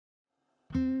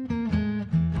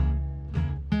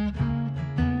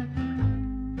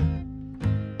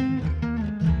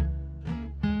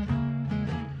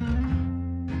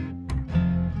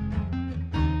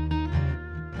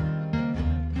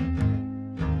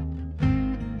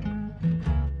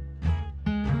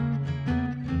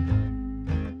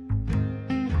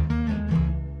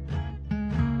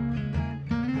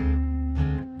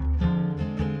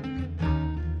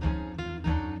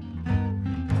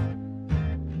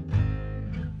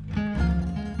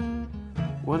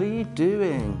What are you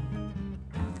doing?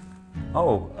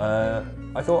 Oh,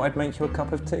 I thought I'd make you a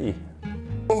cup of tea.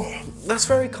 Oh, that's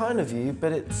very kind of you,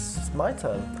 but it's my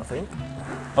turn, I think.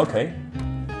 Okay.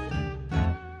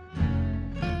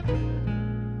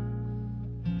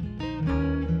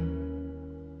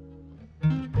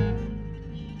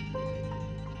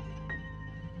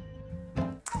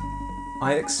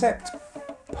 I accept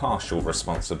partial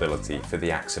responsibility for the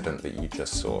accident that you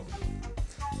just saw.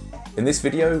 In this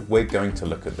video, we're going to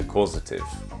look at the causative.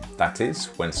 That is,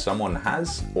 when someone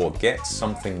has or gets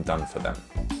something done for them.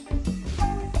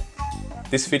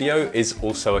 This video is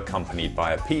also accompanied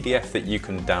by a PDF that you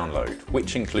can download,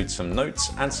 which includes some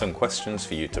notes and some questions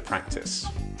for you to practice.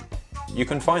 You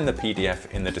can find the PDF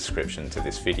in the description to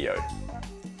this video.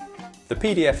 The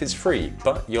PDF is free,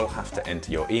 but you'll have to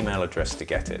enter your email address to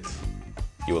get it.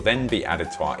 You will then be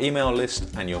added to our email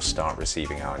list and you'll start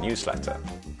receiving our newsletter.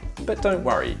 But don't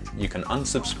worry, you can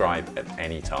unsubscribe at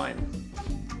any time.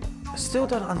 I still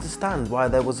don't understand why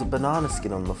there was a banana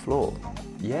skin on the floor.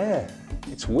 Yeah,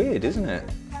 it's weird, isn't it?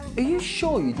 Are you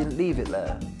sure you didn't leave it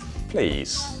there?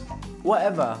 Please.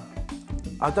 Whatever.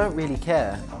 I don't really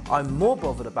care. I'm more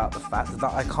bothered about the fact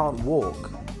that I can't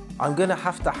walk. I'm gonna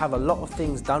have to have a lot of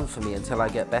things done for me until I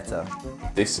get better.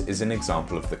 This is an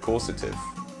example of the causative.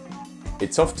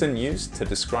 It's often used to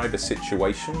describe a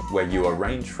situation where you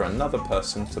arrange for another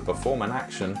person to perform an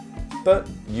action, but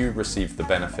you receive the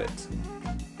benefit.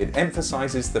 It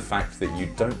emphasizes the fact that you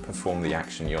don't perform the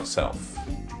action yourself.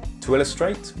 To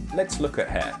illustrate, let's look at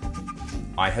hair.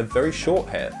 I have very short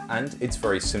hair and it's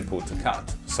very simple to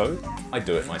cut, so I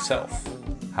do it myself.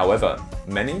 However,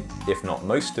 many, if not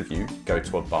most of you, go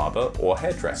to a barber or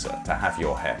hairdresser to have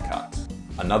your hair cut.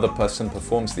 Another person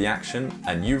performs the action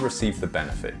and you receive the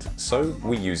benefit, so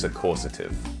we use a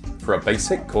causative. For a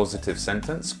basic causative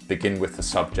sentence, begin with the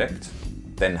subject,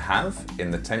 then have,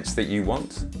 in the tense that you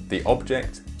want, the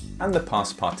object, and the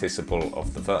past participle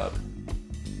of the verb.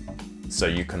 So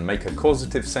you can make a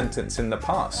causative sentence in the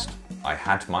past, I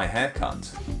had my hair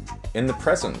cut. In the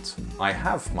present, I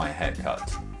have my hair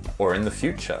cut. Or in the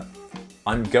future,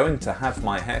 I'm going to have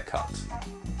my hair cut.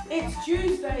 It's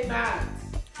Tuesday, man!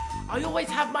 I always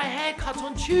have my hair cut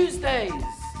on Tuesdays!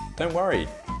 Don't worry,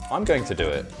 I'm going to do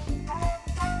it.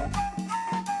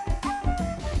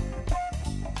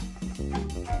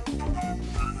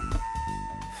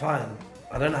 Fine.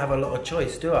 I don't have a lot of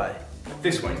choice, do I?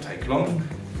 This won't take long.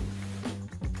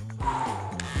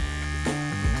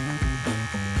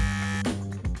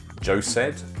 Joe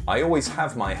said, I always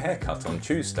have my hair cut on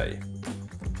Tuesday.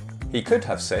 He could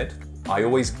have said, I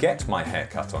always get my hair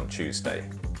cut on Tuesday.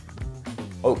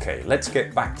 Okay, let's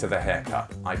get back to the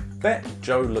haircut. I bet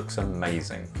Joe looks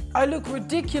amazing. I look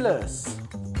ridiculous.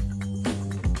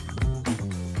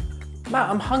 Matt,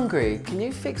 I'm hungry. Can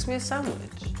you fix me a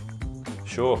sandwich?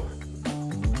 Sure.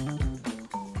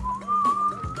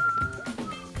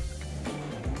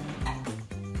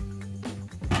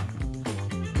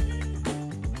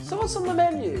 So what's on the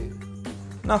menu?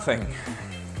 Nothing.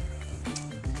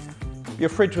 Your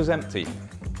fridge was empty.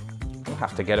 We'll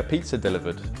have to get a pizza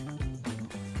delivered.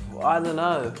 I don't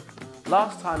know.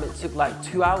 Last time it took like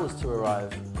 2 hours to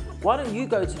arrive. Why don't you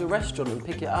go to the restaurant and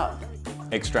pick it up?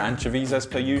 Extra anchovies as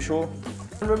per usual?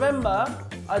 And remember,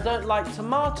 I don't like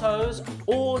tomatoes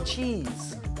or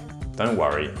cheese. Don't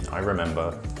worry, I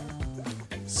remember.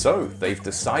 So, they've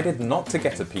decided not to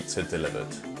get a pizza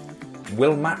delivered.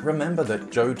 Will Matt remember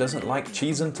that Joe doesn't like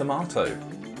cheese and tomato?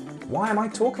 Why am I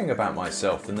talking about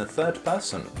myself in the third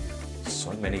person?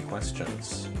 So many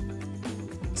questions.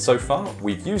 So far,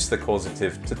 we've used the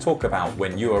causative to talk about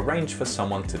when you arrange for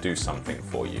someone to do something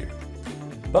for you.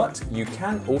 But you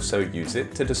can also use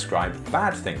it to describe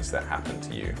bad things that happen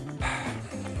to you.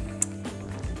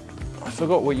 I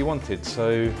forgot what you wanted,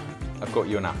 so I've got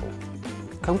you an apple.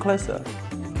 Come closer.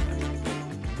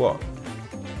 What?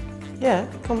 Yeah,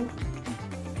 come.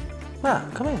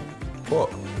 Matt, come in.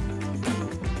 What?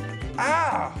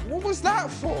 Ah! What was that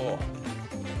for?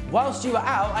 Whilst you were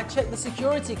out, I checked the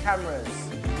security cameras.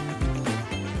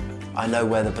 I know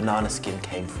where the banana skin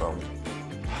came from.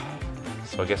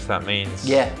 So I guess that means...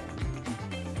 Yeah,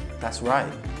 that's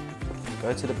right.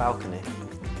 Go to the balcony.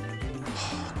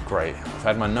 Great. I've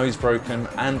had my nose broken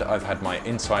and I've had my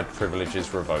inside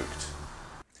privileges revoked.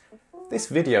 This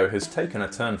video has taken a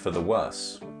turn for the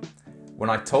worse. When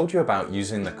I told you about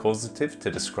using the causative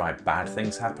to describe bad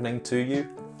things happening to you,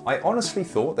 I honestly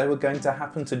thought they were going to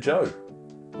happen to Joe.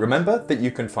 Remember that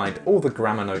you can find all the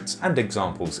grammar notes and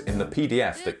examples in the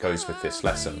PDF that goes with this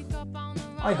lesson.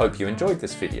 I hope you enjoyed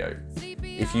this video.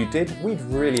 If you did, we'd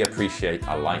really appreciate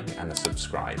a like and a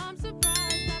subscribe.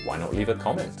 Why not leave a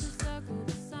comment?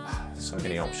 So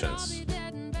many options.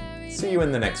 See you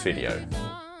in the next video.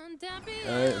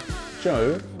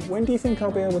 Joe, when do you think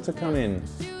I'll be able to come in?